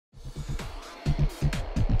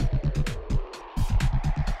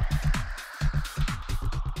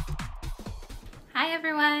Hi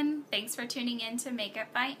everyone! Thanks for tuning in to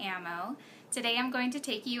Makeup by Ammo. Today I'm going to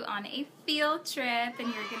take you on a field trip and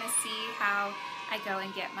you're going to see how I go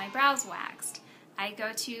and get my brows waxed. I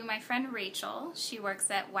go to my friend Rachel. She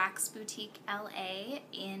works at Wax Boutique LA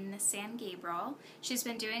in San Gabriel. She's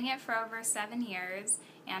been doing it for over 7 years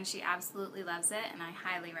and she absolutely loves it and I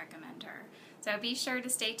highly recommend her. So be sure to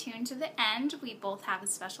stay tuned to the end. We both have a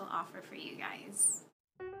special offer for you guys.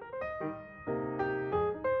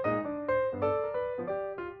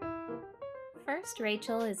 First,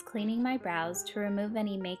 Rachel is cleaning my brows to remove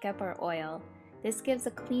any makeup or oil. This gives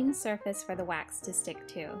a clean surface for the wax to stick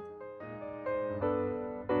to.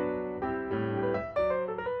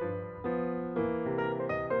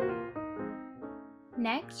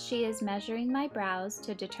 Next, she is measuring my brows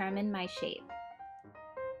to determine my shape.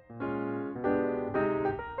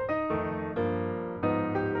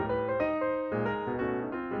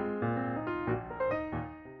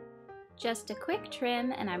 Just a quick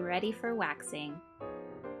trim and I'm ready for waxing.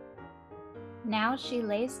 Now she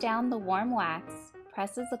lays down the warm wax,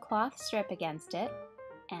 presses a cloth strip against it,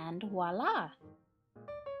 and voila!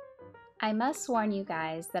 I must warn you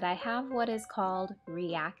guys that I have what is called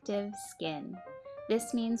reactive skin.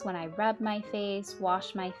 This means when I rub my face,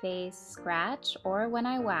 wash my face, scratch, or when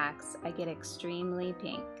I wax, I get extremely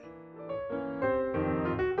pink.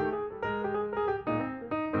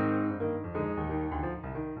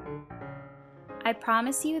 I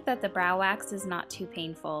promise you that the brow wax is not too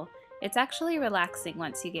painful. It's actually relaxing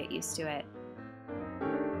once you get used to it.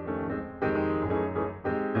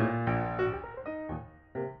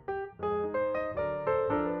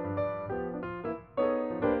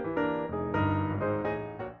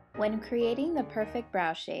 When creating the perfect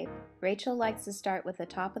brow shape, Rachel likes to start with the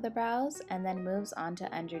top of the brows and then moves on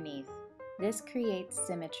to underneath. This creates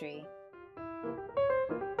symmetry.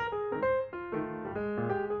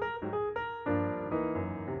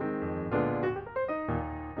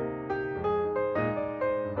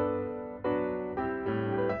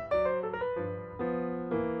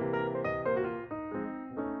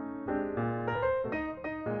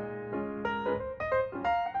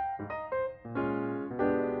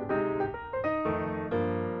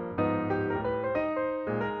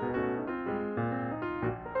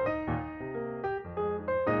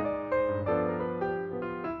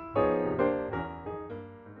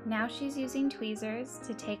 Now she's using tweezers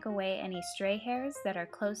to take away any stray hairs that are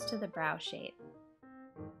close to the brow shape.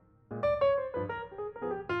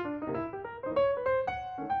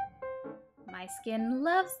 My skin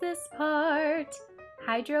loves this part!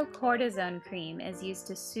 Hydrocortisone cream is used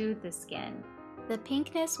to soothe the skin. The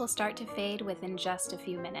pinkness will start to fade within just a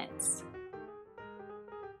few minutes.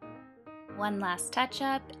 One last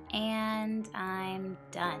touch-up and I'm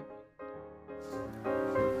done.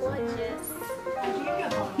 Gorgeous!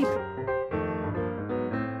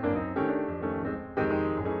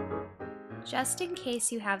 Just in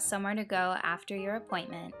case you have somewhere to go after your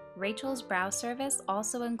appointment, Rachel's brow service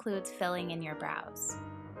also includes filling in your brows.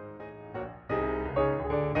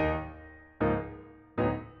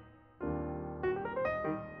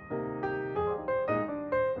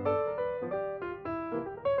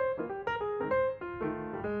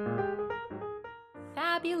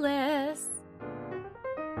 Fabulous!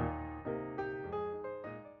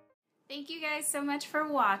 Thank you guys so much for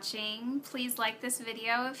watching. Please like this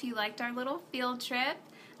video if you liked our little field trip.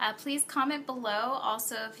 Please comment below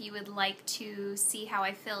also if you would like to see how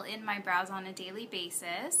I fill in my brows on a daily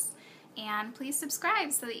basis. And please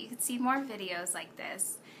subscribe so that you can see more videos like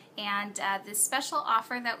this. And this special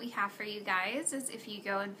offer that we have for you guys is if you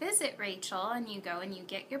go and visit Rachel and you go and you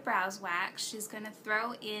get your brows waxed, she's going to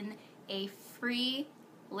throw in a free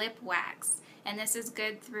lip wax. And this is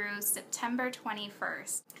good through September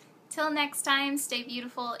 21st. Till next time, stay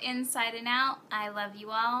beautiful inside and out. I love you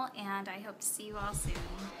all, and I hope to see you all soon.